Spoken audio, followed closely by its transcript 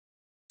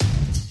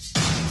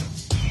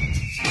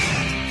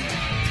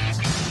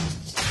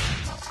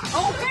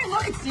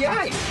the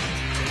ice?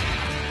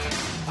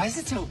 Why is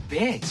it so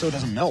big? So it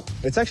doesn't melt.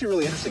 It's actually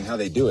really interesting how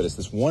they do it. It's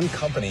this one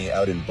company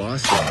out in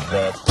Boston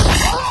that...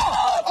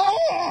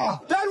 Oh!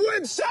 That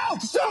went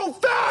south so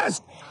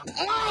fast!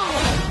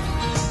 Oh!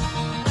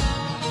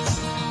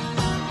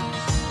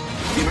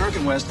 The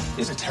American West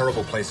is a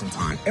terrible place in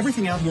time.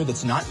 Everything out here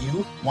that's not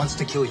you wants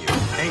to kill you.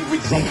 Angry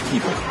drunk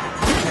people,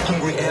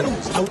 hungry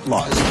animals,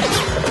 outlaws.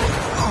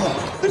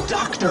 Oh, the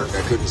doctor.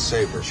 I couldn't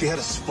save her. She had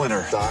a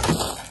splinter. Doc,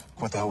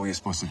 what the hell were you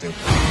supposed to do?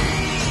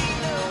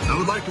 I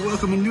would like to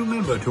welcome a new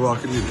member to our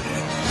community.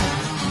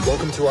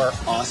 Welcome to our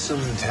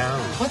awesome town.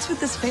 What's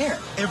with this fair?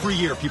 Every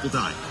year, people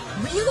die.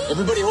 Really?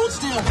 Everybody hold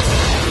still.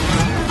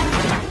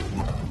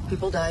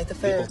 People die at the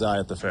fair. People die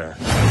at the fair.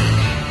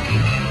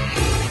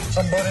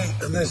 Somebody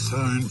in this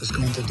town is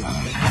going to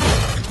die.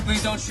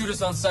 Please don't shoot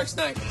us on sex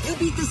night. You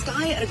beat this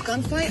guy at a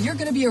gunfight? You're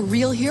gonna be a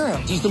real hero.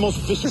 He's the most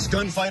vicious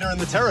gunfighter in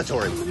the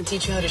territory. I'm gonna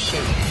teach you how to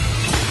shoot.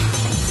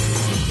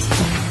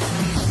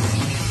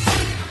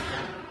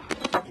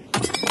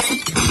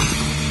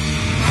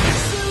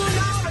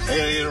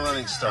 Hey, I need a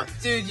running start.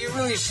 Dude, you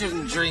really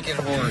shouldn't drink and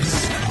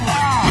horse.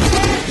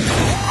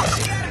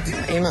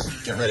 Aim up.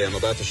 Get ready, I'm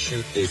about to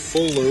shoot a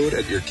full load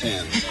at your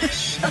can.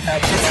 Shut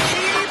up.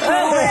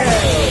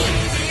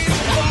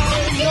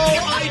 No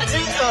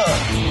idea!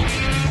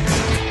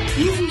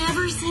 You've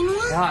never seen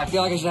one? God, I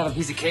feel like I should have a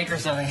piece of cake or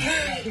something.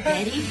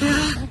 Ready?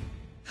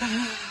 I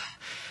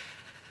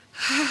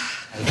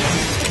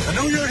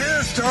know you're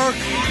here, Stark.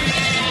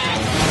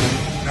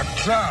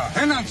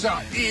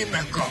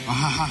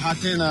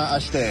 Hatena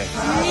ashte.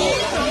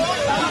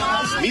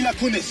 Mila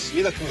kunis,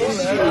 Mila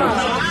kunis.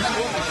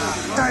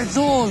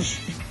 Taizos,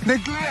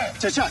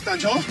 neglect. Chacha,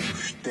 tancho?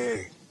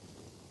 Stay.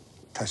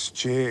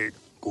 Tasche,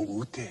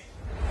 goute.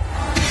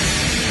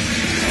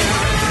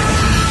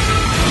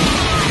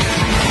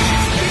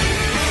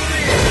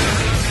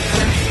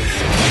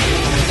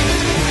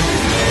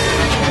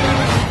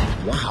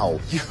 Wow,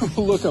 you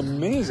look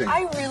amazing.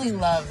 I really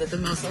love that the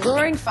most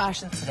alluring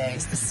fashion today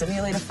is to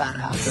simulate a fat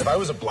ass. If I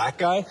was a black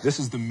guy, this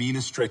is the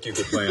meanest trick you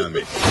could play on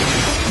me.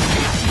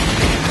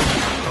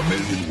 A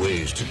million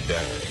ways to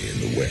die in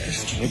the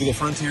West. Maybe the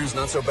frontier's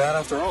not so bad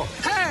after all.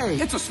 Hey,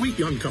 it's a sweet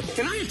young couple.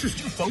 Can I interest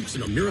you folks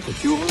in a miracle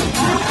cure?